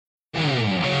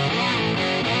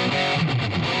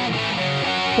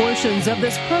Portions of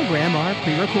this program are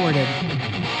pre-recorded.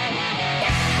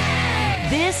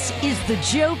 This is the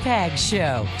Joe Pags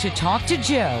Show. To talk to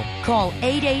Joe, call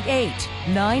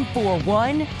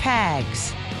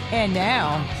 888-941-PAGS. And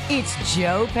now, it's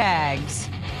Joe Pags.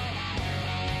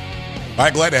 All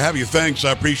right, glad to have you. Thanks.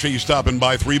 I appreciate you stopping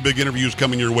by. 3 big interviews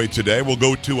coming your way today. We'll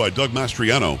go to Doug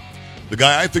Mastriano, the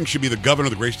guy I think should be the governor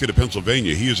of the great state of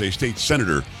Pennsylvania. He is a state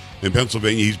senator in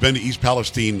Pennsylvania. He's been to East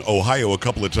Palestine, Ohio a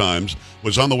couple of times.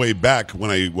 Was on the way back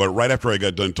right after I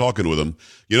got done talking with him.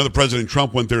 You know, the President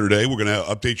Trump went there today. We're going to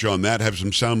update you on that, have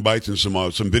some sound bites and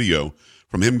some video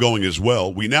from him going as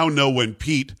well. We now know when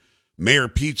Mayor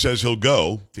Pete says he'll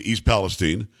go to East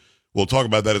Palestine. We'll talk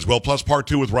about that as well. Plus part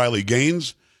 2 with Riley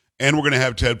Gaines. And we're going to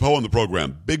have Ted Poe on the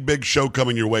program. Big show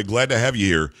coming your way. Glad to have you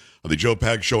here on the Joe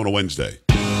Pags Show on a Wednesday.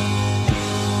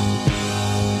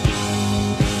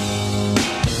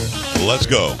 Let's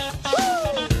go.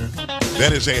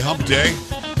 That is a hump day.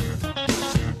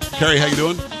 Carrie, how you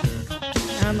doing?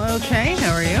 I'm okay.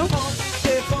 How are you?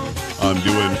 I'm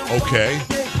doing okay.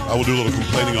 I will do a little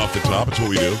complaining off the top. It's what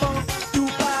we do.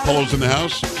 Polo's in the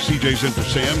house. CJ's in for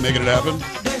Sam, making it happen.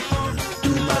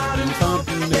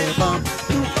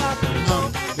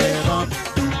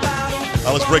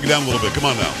 Let's break it down a little bit. Come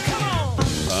on now.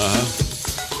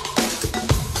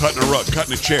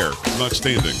 Cutting a chair. I'm not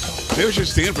standing. Maybe I should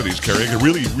stand for these, Carrie. I can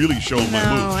really show them my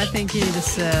moves. No, I think you need to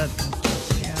sit.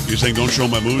 Yeah. You're saying don't show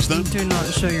my moves then? Do not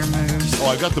show your moves. Oh,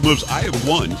 I got the moves. I have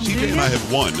won. CJ and I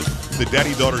have won the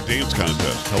daddy-daughter dance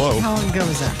contest. Hello? How long ago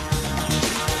was that?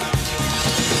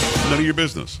 None of your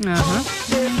business. Uh-huh.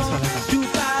 That's what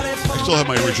I thought. I still have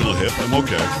my original hip. I'm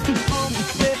okay.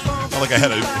 Not like I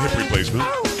had a hip replacement.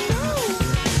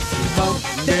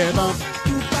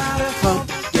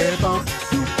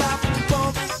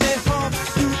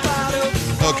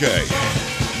 Okay.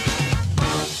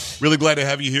 Really glad to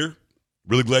have you here.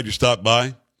 Really glad you stopped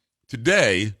by.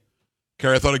 Today,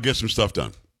 Carrie, I thought I'd get some stuff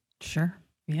done. Sure.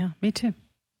 Yeah, me too.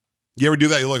 You ever do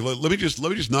that? You're like, let me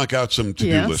just knock out some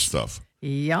to-do list stuff.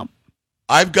 Yep.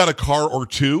 I've got a car or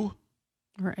two.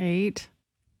 Or 8.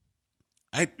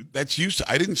 I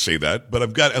didn't say that, but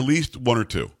I've got at least 1 or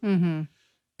 2. Mm-hmm.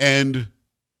 And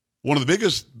one of the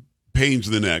biggest pains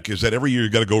in the neck is that every year you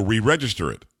got to go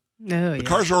re-register it. The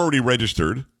cars are already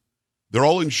registered. They're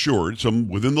all insured, some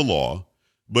within the law.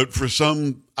 But for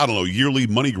some, yearly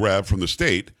money grab from the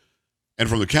state and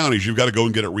from the counties, you've got to go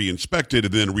and get it re-inspected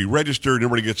and then re-registered. And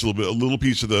everybody gets a little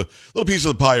piece of the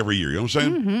pie every year. You know what I'm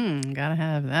saying? Mm-hmm. Gotta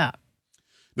have that.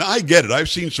 Now, I get it.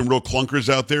 I've seen some real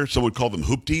clunkers out there. Some would call them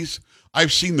hoopties.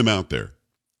 I've seen them out there.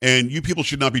 And you people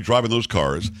should not be driving those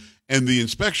cars. And the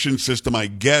inspection system, I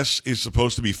guess, is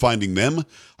supposed to be finding them,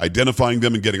 identifying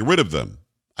them, and getting rid of them.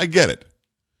 I get it.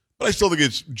 But I still think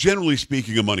it's, generally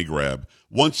speaking, a money grab.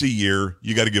 Once a year,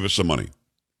 you got to give us some money.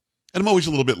 And I'm always a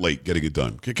little bit late getting it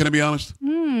done. Can I be honest?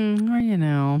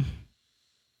 Well,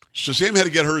 So Sam had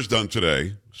to get hers done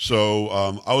today. So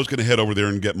I was going to head over there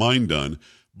and get mine done.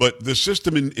 But the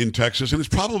system in Texas, and it's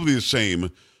probably the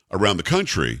same around the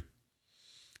country,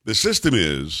 the system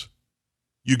is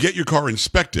you get your car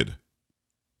inspected.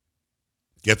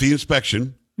 Get the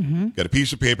inspection. Mm-hmm. Got a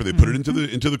piece of paper. They put it into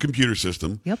the computer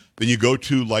system. Yep. Then you go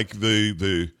to like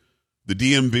the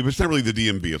DMV, but it's not really the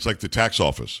DMV. It's like the tax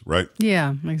office, right?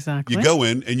 Yeah, exactly. You go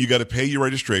in and you got to pay your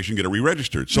registration, get it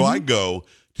re-registered. So I go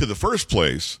to the first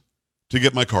place to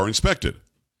get my car inspected.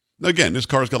 Now, again, this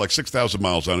car's got like 6,000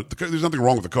 miles on it. There's nothing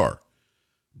wrong with the car.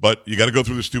 But you got to go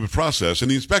through this stupid process. And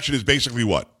the inspection is basically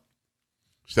what?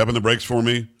 Step on the brakes for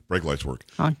me. Brake lights work.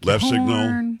 Left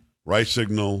signal. Right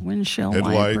signal, windshield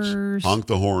headlights, wipers. Honk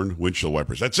the horn, windshield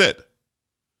wipers. That's it. I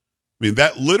mean,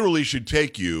 that literally should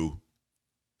take you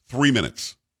 3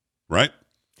 minutes, right?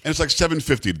 And it's like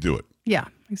 $7.50 to do it. Yeah,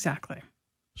 exactly.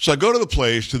 So I go to the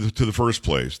place, to the first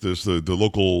place. There's the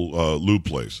local lube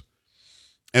place.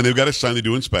 And they've got a sign, they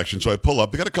do inspection. So I pull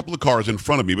up. They got a couple of cars in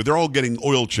front of me, but they're all getting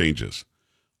oil changes.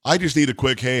 I just need a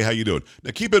quick, hey, how you doing? Now,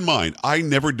 keep in mind, I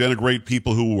never denigrate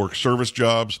people who work service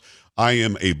jobs. I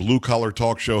am a blue-collar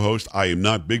talk show host. I am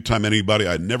not big-time anybody.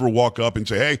 I never walk up and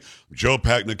say, hey, Joe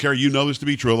Pack. Now, Carrie, you know this to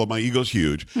be true, although my ego's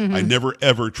huge. Mm-hmm. I never,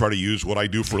 ever try to use what I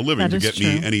do for a living to get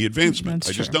me any advancement.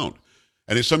 I just don't.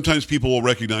 And sometimes people will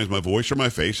recognize my voice or my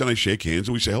face, and I shake hands,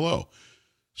 and we say hello.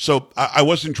 So I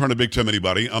wasn't trying to big-time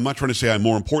anybody. I'm not trying to say I'm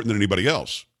more important than anybody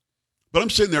else. But I'm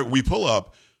sitting there. We pull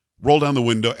up, roll down the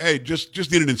window. Hey,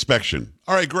 just need an inspection.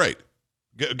 All right, great.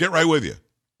 Get right with you.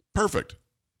 Perfect.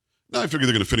 Now I figure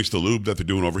they're going to finish the lube that they're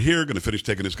doing over here, going to finish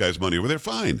taking this guy's money over there.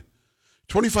 Fine.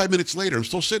 25 minutes later, I'm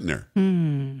still sitting there.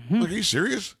 Mm-hmm. Like, are you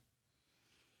serious?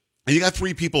 And you got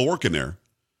 3 people working there.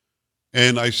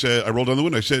 And I rolled down the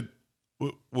window. I said,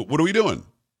 what are we doing?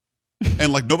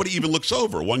 And like nobody even looks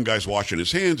over. One guy's washing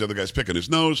his hands, the other guy's picking his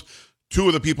nose. Two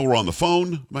of the people were on the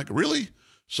phone. I'm like, really?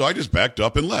 So I just backed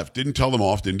up and left. Didn't tell them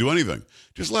off, didn't do anything.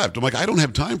 Just left. I'm like, I don't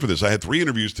have time for this. I had 3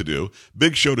 interviews to do,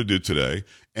 big show to do today.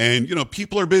 And,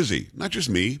 people are busy. Not just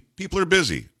me. People are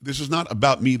busy. This is not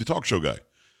about me, the talk show guy.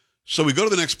 So we go to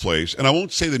the next place, and I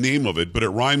won't say the name of it, but it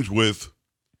rhymes with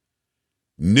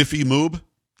Niffy Moob.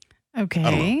 Okay.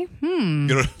 I don't know.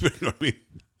 You know what I mean?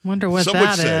 Wonder what Some would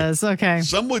that say- is. Okay.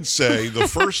 Some would say the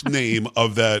first name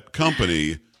of that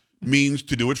company means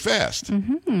to do it fast.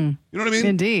 Mm-hmm. You know what I mean?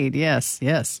 Indeed. Yes.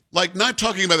 Yes. Like, not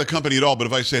talking about the company at all, but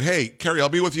if I said, hey, Carrie, I'll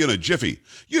be with you in a jiffy,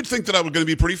 you'd think that I was going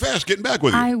to be pretty fast getting back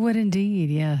with you. I would indeed.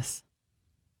 Yes.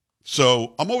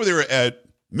 So I'm over there at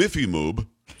Miffy Moob,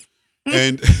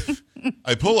 and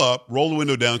I pull up, roll the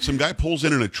window down. Some guy pulls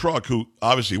in a truck who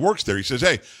obviously works there. He says,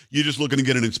 hey, you just looking to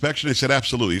get an inspection? I said,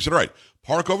 absolutely. He said, all right,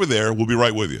 park over there. We'll be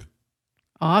right with you.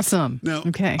 Awesome. Now,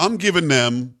 Okay. I'm giving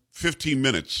them 15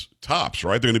 minutes tops,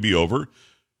 right? They're going to be over.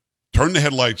 Turn the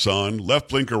headlights on, left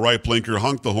blinker, right blinker,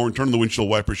 honk the horn, turn on the windshield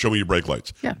wiper, show me your brake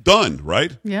lights. Yeah. Done,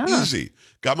 right? Yeah. Easy.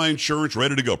 Got my insurance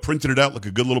ready to go. Printed it out like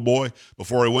a good little boy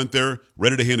before I went there,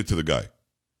 ready to hand it to the guy.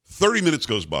 30 minutes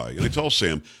goes by, and I tell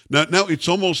Sam, now it's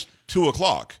almost 2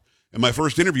 o'clock, and my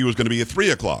first interview was going to be at 3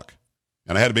 o'clock,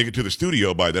 and I had to make it to the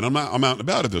studio by then. I'm out and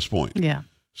about at this point. Yeah.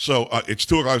 So it's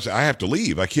 2 o'clock. I have to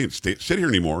leave. I can't sit here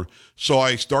anymore. So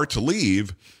I start to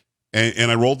leave,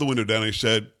 and I rolled the window down. And I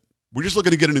said, we're just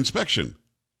looking to get an inspection.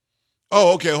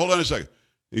 Oh, okay. Hold on a second.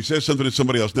 He says something to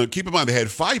somebody else. Now, keep in mind, they had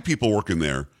 5 people working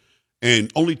there, and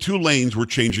only 2 lanes were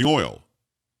changing oil.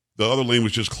 The other lane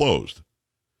was just closed.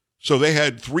 So they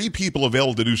had 3 people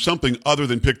available to do something other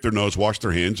than pick their nose, wash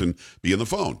their hands, and be on the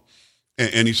phone.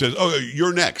 And he says, oh,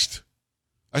 you're next.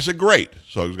 I said, great.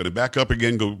 So I was going to back up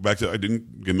again, go back to, I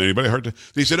didn't give anybody a hard time.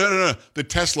 He said, no, the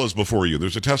Tesla's before you.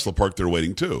 There's a Tesla parked there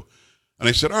waiting too. And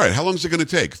I said, all right, how long is it going to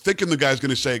take? Thinking the guy's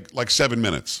going to say like 7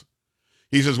 minutes.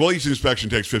 He says, well, each inspection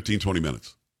takes 15, 20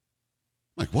 minutes.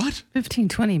 I'm like, what? 15,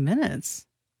 20 minutes.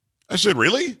 I said,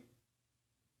 really?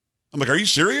 I'm like, are you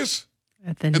serious?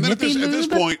 At the And then at nippy this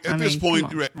moob? point, I mean, come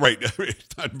on. right,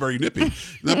 it's not very nippy,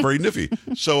 not very nippy.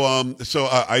 So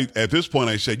I at this point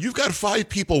I said, you've got 5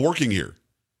 people working here,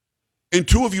 and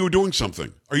 2 of you are doing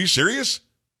something. Are you serious?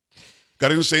 Guy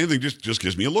didn't say anything. Just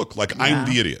gives me a look like I'm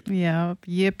the idiot. Yeah.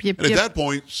 Yep. And at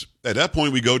that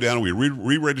point, we go down and we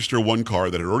re-register one car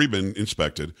that had already been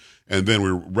inspected, and then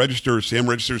Sam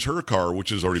registers her car, which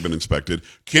has already been inspected.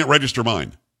 Can't register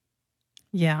mine,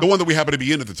 Yeah. the one that we happen to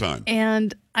be in at the time.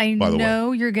 And I By the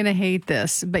know you're going to hate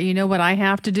this, but you know what I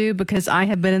have to do because I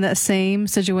have been in that same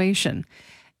situation.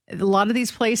 A lot of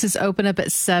these places open up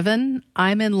at 7.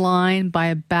 I'm in line by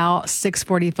about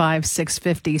 6:45,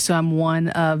 6:50. So I'm one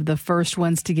of the first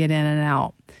ones to get in and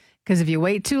out. Because if you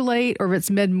wait too late or if it's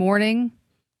mid-morning,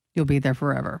 you'll be there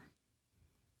forever.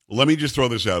 Let me just throw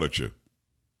this out at you,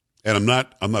 and I'm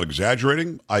not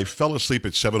exaggerating. I fell asleep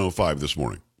at 7:05 this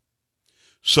morning.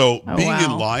 So Oh, being wow.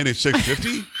 in line at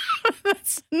 6:50,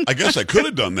 I guess I could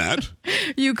have done that.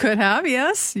 You could have,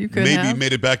 yes. You could Maybe have.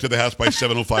 made it back to the house by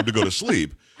 7:05 to go to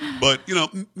sleep. But,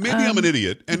 maybe I'm an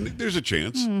idiot, and there's a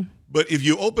chance. But if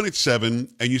you open at 7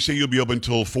 and you say you'll be open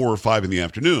until 4 or 5 in the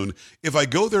afternoon, if I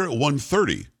go there at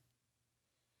 1:30,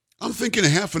 I'm thinking a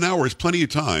half an hour is plenty of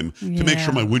time to make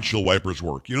sure my windshield wipers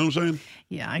work. You know what I'm saying?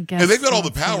 Yeah, I guess. And they've got all the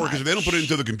that's power because if they don't much. put it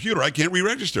into the computer, I can't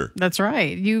re-register. That's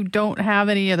right. You don't have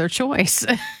any other choice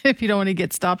if you don't want to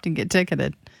get stopped and get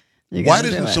ticketed. You Why gotta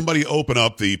do doesn't it. somebody open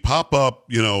up the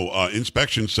pop-up,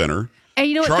 inspection center, And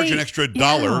you know what, charge they- an extra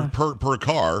yeah. $1 per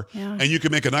car, Yeah. and you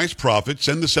can make a nice profit,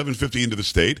 send the $750 into the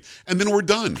state, and then we're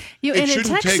done. And in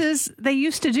Texas, they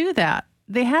used to do that.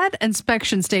 They had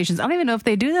inspection stations. I don't even know if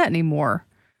they do that anymore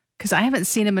because I haven't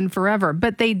seen them in forever.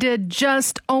 But they did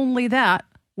just only that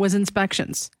was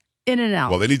inspections in and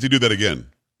out. Well, they need to do that again.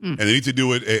 And they need to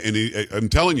do it. And I'm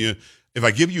telling you, if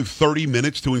I give you 30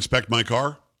 minutes to inspect my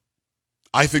car,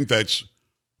 I think that's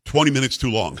 20 minutes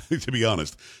too long, to be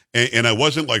honest. And I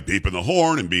wasn't like beeping the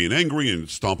horn and being angry and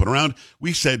stomping around.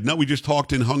 We said, no, we just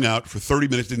talked and hung out for 30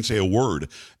 minutes, didn't say a word.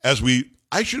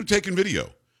 I should have taken video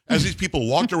as these people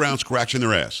walked around scratching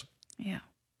their ass yeah.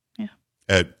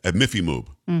 at Miffy Moob.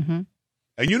 Mm-hmm.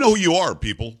 And you know who you are,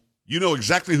 people. You know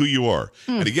exactly who you are.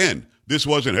 And again, this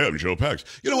wasn't, hey, I'm Joe Pags.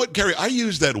 You know what, Carrie? I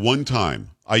used that one time.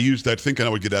 I used that thinking I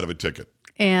would get out of a ticket.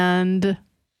 And it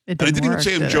And I didn't didn't even work,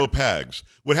 say I'm did Joe it? Pags.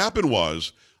 What happened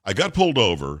was I got pulled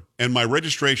over and my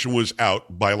registration was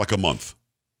out by like a month.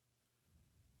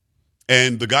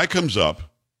 And the guy comes up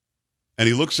and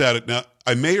he looks at it. Now,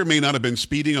 I may or may not have been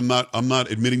speeding. I'm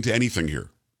not admitting to anything here.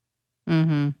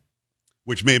 Mm-hmm.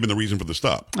 which may have been the reason for the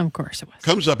stop. Of course it was.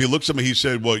 Comes up, he looks at me, he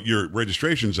said, well, your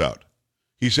registration's out.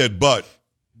 He said, but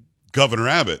Governor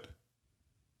Abbott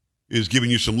is giving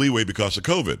you some leeway because of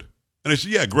COVID. And I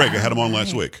said, yeah, Greg, I had him on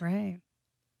last week. Right.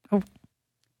 Oh.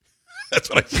 That's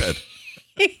what I said.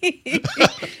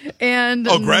 And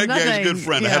Greg, nothing. yeah, he's a good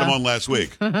friend. I had him on last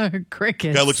week.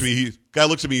 Crickets. Guy looks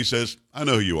at me, he says, I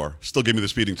know who you are. Still give me the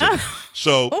speeding ticket.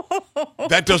 So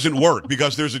that doesn't work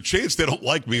because there's a chance they don't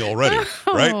like me already,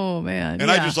 right? Oh, man.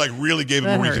 And I just really gave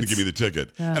him a reason to give me the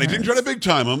ticket. And I didn't try to big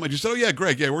time him. I just said, oh, yeah,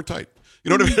 Greg, yeah, we're tight. You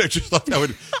know what I mean? I just thought that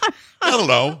would, I don't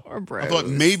know. I thought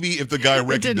maybe if the guy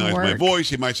recognized my voice,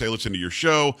 he might say, listen to your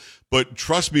show. But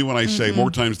trust me when I say more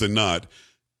times than not,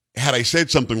 had I said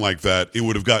something like that, it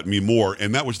would have gotten me more.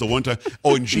 And that was the one time.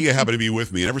 Oh, and Gia happened to be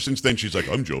with me. And ever since then, she's like,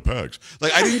 I'm Joe Pags.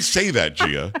 Like, I didn't say that,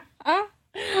 Gia. I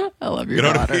love your you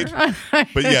know daughter. What I mean?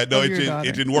 But yeah, no,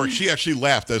 it didn't work. She actually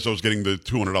laughed as I was getting the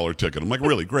 $200 ticket. I'm like,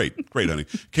 really? Great, honey.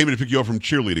 Came in to pick you up from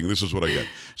cheerleading. This is what I get.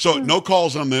 So no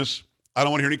calls on this. I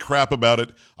don't want to hear any crap about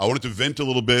it. I wanted to vent a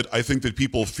little bit. I think that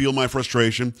people feel my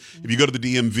frustration. If you go to the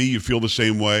DMV, you feel the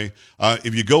same way.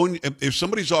 If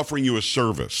somebody's offering you a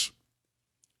service,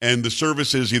 and the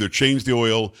service is either change the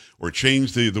oil or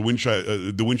change the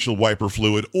windshield wiper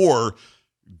fluid or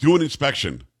do an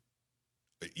inspection,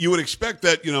 you would expect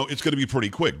that, it's going to be pretty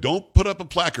quick. Don't put up a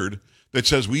placard that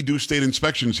says we do state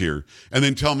inspections here and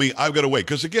then tell me I've got to wait.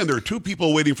 Because, again, there are two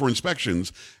people waiting for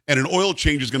inspections and an oil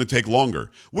change is going to take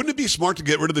longer. Wouldn't it be smart to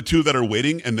get rid of the two that are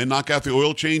waiting and then knock out the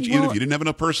oil change even if you didn't have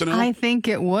enough personnel? I think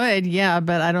it would, yeah,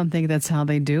 but I don't think that's how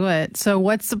they do it. So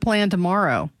what's the plan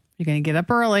tomorrow? You're going to get up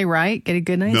early, right? Get a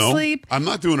good night's sleep. I'm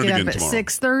not doing it again tomorrow.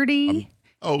 tomorrow. Get up at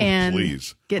 6:30. And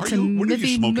please. Get to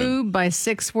Nippy Moo by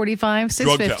 6:45,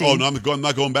 6:50. Oh, no, I'm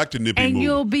not going back to Nippy Moo. And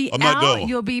you'll be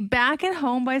You'll be back at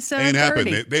home by 7:30. Ain't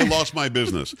happened. They lost my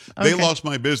business. They lost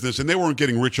my business, and they weren't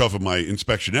getting rich off of my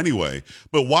inspection anyway.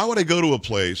 But why would I go to a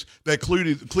place that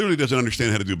clearly doesn't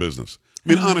understand how to do business? I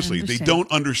mean, honestly, they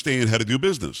don't understand how to do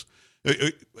business.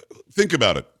 Think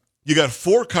about it. You got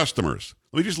 4 customers.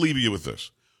 Let me just leave you with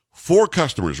this. 4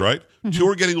 customers, right? Mm-hmm. 2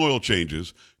 are getting oil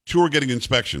changes. 2 are getting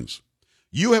inspections.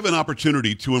 You have an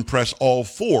opportunity to impress all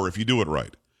 4 if you do it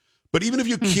right. But even if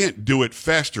you can't do it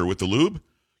faster with the lube,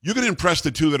 you're going to impress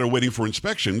the 2 that are waiting for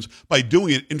inspections by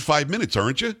doing it in 5 minutes,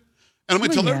 aren't you? And I'm going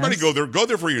to tell everybody, go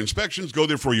there for your inspections, go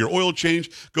there for your oil change,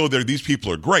 go there. These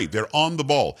people are great. They're on the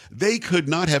ball. They could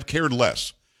not have cared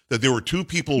less that there were 2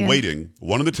 people waiting,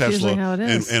 one in the Tesla,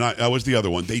 and I was the other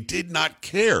one. They did not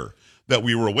care that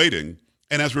we were waiting.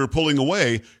 And as we were pulling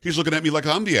away, he's looking at me like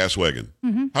I'm the ass wagon.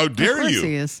 Mm-hmm. How dare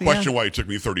you question why it took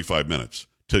me 35 minutes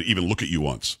to even look at you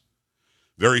once.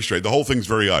 Very straight. The whole thing's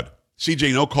very odd.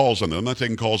 CJ, no calls on them. I'm not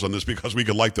taking calls on this because we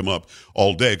could light them up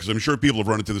all day because I'm sure people have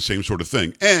run into the same sort of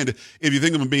thing. And if you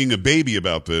think I'm being a baby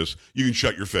about this, you can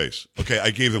shut your face. Okay,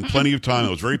 I gave them plenty of time. I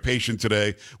was very patient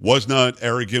today. Was not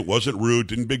arrogant, wasn't rude,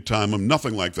 didn't big time them,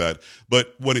 nothing like that.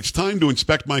 But when it's time to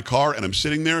inspect my car and I'm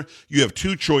sitting there, you have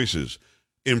 2 choices.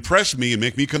 Impress me and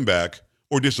make me come back,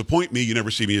 or disappoint me, you never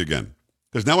see me again.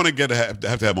 Because now when I have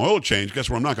to have my oil change,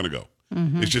 guess where I'm not going to go?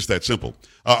 Mm-hmm. It's just that simple.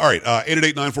 All right,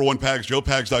 888-941-PAGS,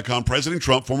 JoePags.com. President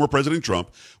Trump, former President Trump,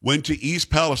 went to East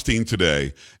Palestine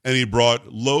today, and he brought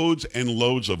loads and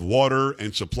loads of water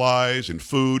and supplies and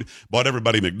food, bought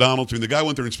everybody McDonald's. I mean, the guy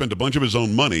went there and spent a bunch of his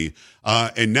own money,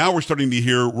 and now we're starting to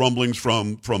hear rumblings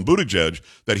from Buttigieg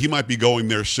that he might be going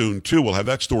there soon, too. We'll have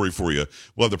that story for you.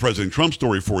 We'll have the President Trump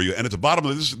story for you. And at the bottom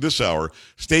of this hour,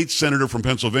 State Senator from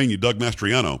Pennsylvania, Doug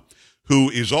Mastriano, who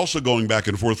is also going back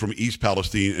and forth from East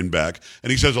Palestine and back.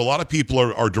 And he says a lot of people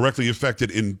are directly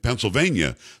affected in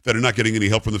Pennsylvania that are not getting any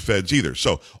help from the feds either.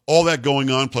 So all that going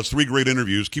on, plus 3 great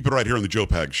interviews. Keep it right here on the Joe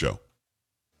Pags Show.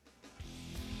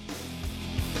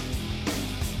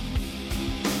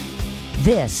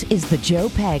 This is the Joe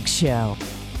Pags Show.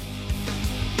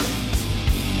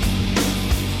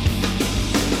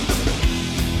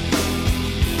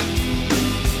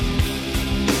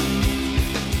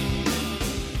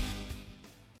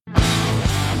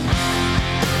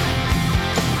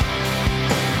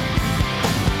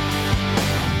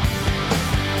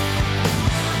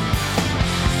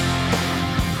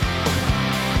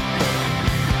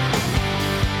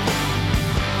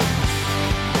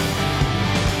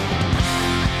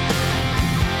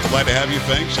 Glad to have you.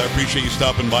 Thanks. I appreciate you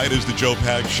stopping by. It is the Joe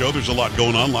Pags Show. There's a lot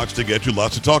going on, lots to get to,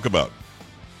 lots to talk about.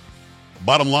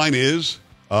 Bottom line is,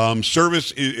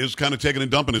 service is kind of taking a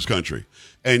dump in this country.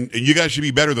 And you guys should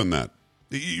be better than that.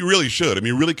 You really should. I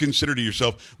mean, really consider to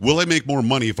yourself, will I make more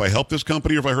money if I help this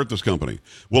company or if I hurt this company?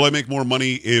 Will I make more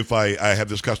money if I have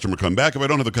this customer come back, if I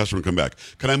don't have the customer come back?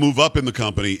 Can I move up in the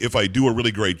company if I do a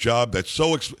really great job that's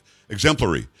so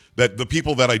exemplary, that the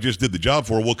people that I just did the job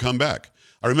for will come back.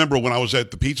 I remember when I was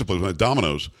at the pizza place, at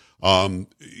Domino's,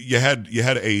 you had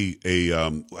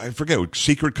a I forget,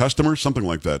 secret customer, something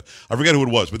like that. I forget who it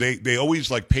was, but they always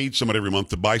like paid somebody every month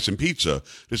to buy some pizza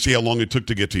to see how long it took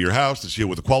to get to your house, to see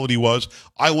what the quality was.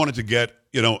 I wanted to get,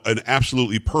 an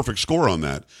absolutely perfect score on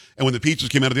that. And when the pizzas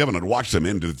came out of the oven, I'd watch them,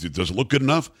 and does it look good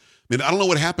enough? I mean, I don't know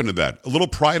what happened to that. A little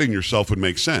pride in yourself would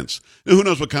make sense. And who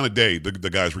knows what kind of day the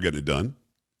guys were getting it done?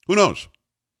 Who knows?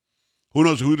 Who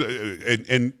knows who?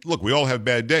 And look, we all have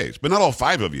bad days, but not all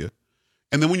 5 of you.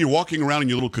 And then when you're walking around in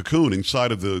your little cocoon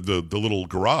inside of the little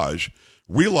garage,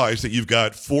 realize that you've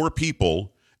got 4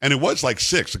 people, and it was like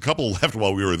 6. A couple left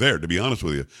while we were there, to be honest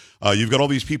with you. You've got all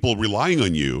these people relying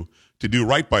on you to do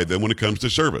right by them when it comes to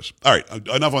service. All right,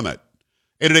 enough on that.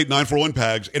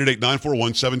 888-941-PAGS,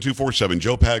 888-941-7247,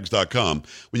 joepags.com.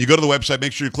 When you go to the website,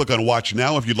 make sure you click on Watch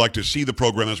Now if you'd like to see the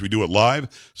program as we do it live,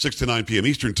 6 to 9 p.m.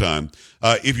 Eastern Time.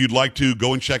 If you'd like to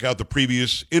go and check out the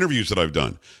previous interviews that I've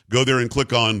done, go there and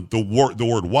click on the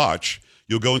word Watch.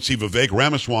 You'll go and see Vivek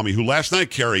Ramaswamy, who last night,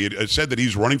 Carrie, had said that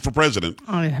he's running for president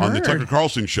on the Tucker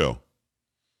Carlson show.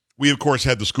 We, of course,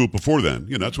 had the scoop before then.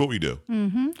 That's what we do.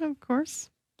 Mm-hmm, of course.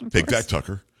 Take that,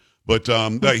 Tucker. But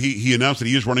he announced that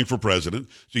he is running for president.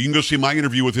 So you can go see my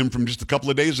interview with him from just a couple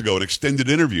of days ago, an extended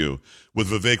interview with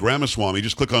Vivek Ramaswamy.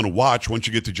 Just click on Watch once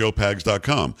you get to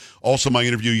joepags.com. Also, my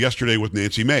interview yesterday with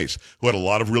Nancy Mace, who had a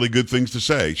lot of really good things to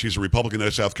say. She's a Republican out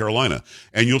of South Carolina.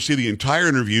 And you'll see the entire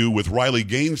interview with Riley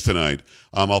Gaines tonight.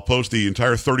 I'll post the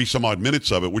entire 30-some-odd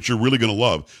minutes of it, which you're really going to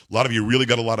love. A lot of you really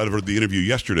got a lot out of the interview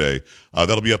yesterday.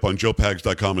 That'll be up on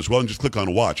joepags.com as well. And just click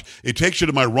on Watch. It takes you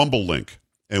to my Rumble link.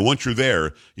 And once you're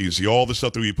there, you can see all the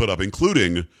stuff that we put up,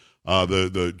 including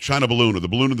the China balloon, or the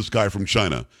balloon in the sky from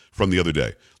China from the other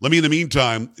day. Let me, in the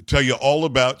meantime, tell you all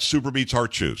about Super Beats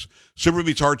Heart Chews. Super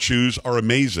Beats Heart Chews are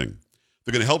amazing.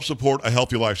 They're going to help support a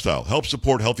healthy lifestyle, help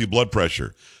support healthy blood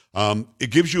pressure.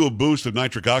 It gives you a boost of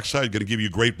nitric oxide, going to give you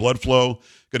great blood flow,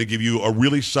 going to give you a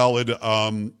really solid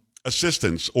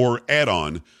assistance or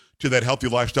add-on to that healthy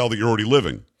lifestyle that you're already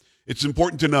living. It's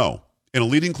important to know. In a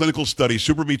leading clinical study,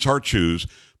 Super Beats Heart Chews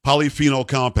polyphenol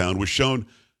compound was shown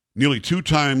nearly 2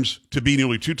 times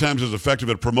as effective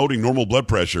at promoting normal blood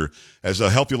pressure as a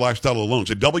healthy lifestyle alone.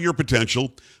 So double your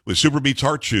potential with Super Beats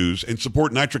Heart Chews and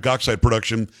support nitric oxide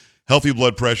production, healthy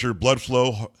blood pressure, blood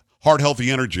flow,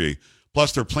 heart-healthy energy.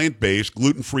 Plus, they're plant-based,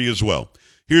 gluten-free as well.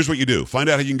 Here's what you do. Find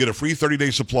out how you can get a free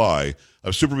 30-day supply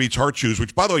of Super Beats Heart Chews,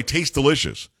 which, by the way, tastes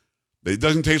delicious. It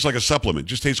doesn't taste like a supplement. It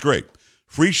just tastes great.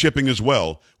 Free shipping as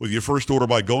well with your first order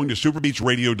by going to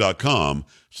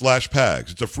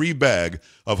superbeatsradio.com/PAGS. It's a free bag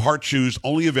of heart chews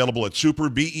only available at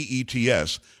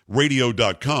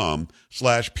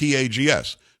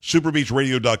superbeatsradio.com/PAGS.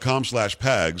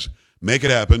 Superbeatsradio.com/PAGS. Make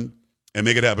it happen, and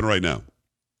make it happen right now. All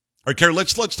right, Carrie,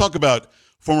 let's talk about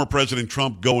former President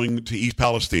Trump going to East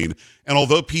Palestine. And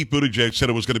although Pete Buttigieg said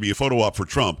it was going to be a photo op for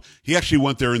Trump, he actually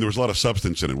went there and there was a lot of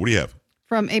substance in it. What do you have?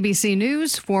 From ABC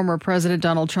News, former President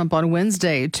Donald Trump on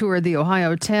Wednesday toured the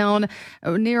Ohio town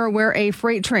near where a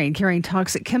freight train carrying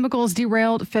toxic chemicals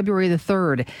derailed February the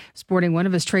 3rd. Sporting one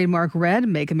of his trademark red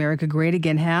Make America Great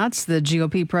Again hats, the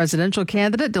GOP presidential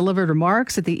candidate delivered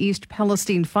remarks at the East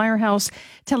Palestine firehouse,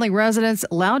 telling residents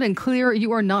loud and clear,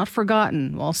 "You are not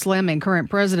forgotten," while slamming current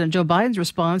President Joe Biden's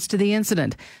response to the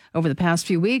incident. Over the past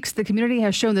few weeks, the community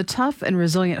has shown the tough and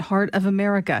resilient heart of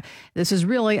America. This is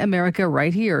really America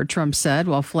right here, Trump said,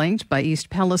 while flanked by East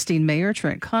Palestine Mayor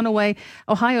Trent Conaway,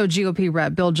 Ohio GOP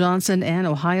Rep. Bill Johnson, and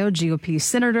Ohio GOP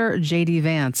Senator J.D.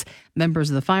 Vance, members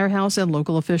of the firehouse and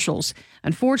local officials.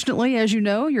 Unfortunately, as you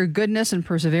know, your goodness and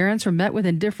perseverance were met with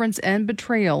indifference and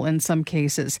betrayal in some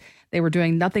cases. They were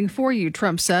doing nothing for you,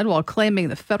 Trump said, while claiming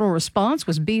the federal response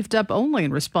was beefed up only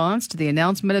in response to the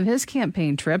announcement of his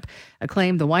campaign trip, a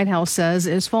claim the White House says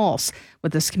is false.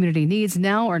 What this community needs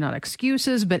now are not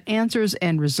excuses, but answers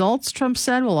and results, Trump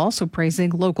said, while also praising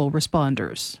local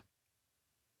responders.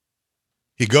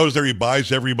 He goes there, he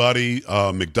buys everybody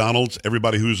McDonald's,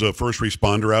 everybody who's a first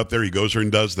responder out there. He goes there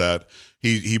and does that.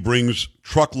 He brings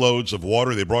truckloads of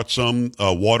water. They brought some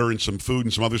water and some food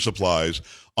and some other supplies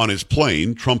on his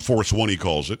plane, Trump Force One, he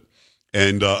calls it.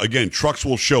 And again, trucks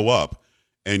will show up,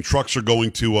 and trucks are going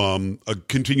to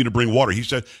continue to bring water. He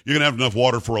said, you're going to have enough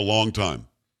water for a long time.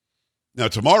 Now,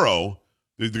 tomorrow,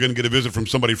 they're going to get a visit from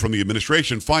somebody from the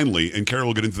administration, finally, and Carol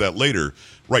will get into that later.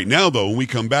 Right now, though, when we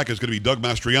come back, it's going to be Doug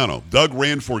Mastriano. Doug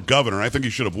ran for governor. I think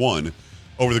he should have won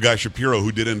over the guy Shapiro,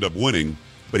 who did end up winning.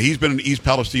 But he's been in East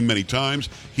Palestine many times.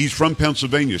 He's from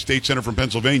Pennsylvania, state senator from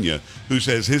Pennsylvania, who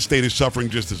says his state is suffering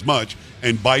just as much,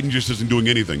 and Biden just isn't doing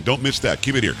anything. Don't miss that.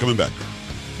 Keep it here. Coming back.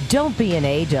 Don't be an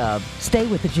A-dub. Stay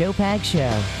with the Joe Pags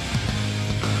Show.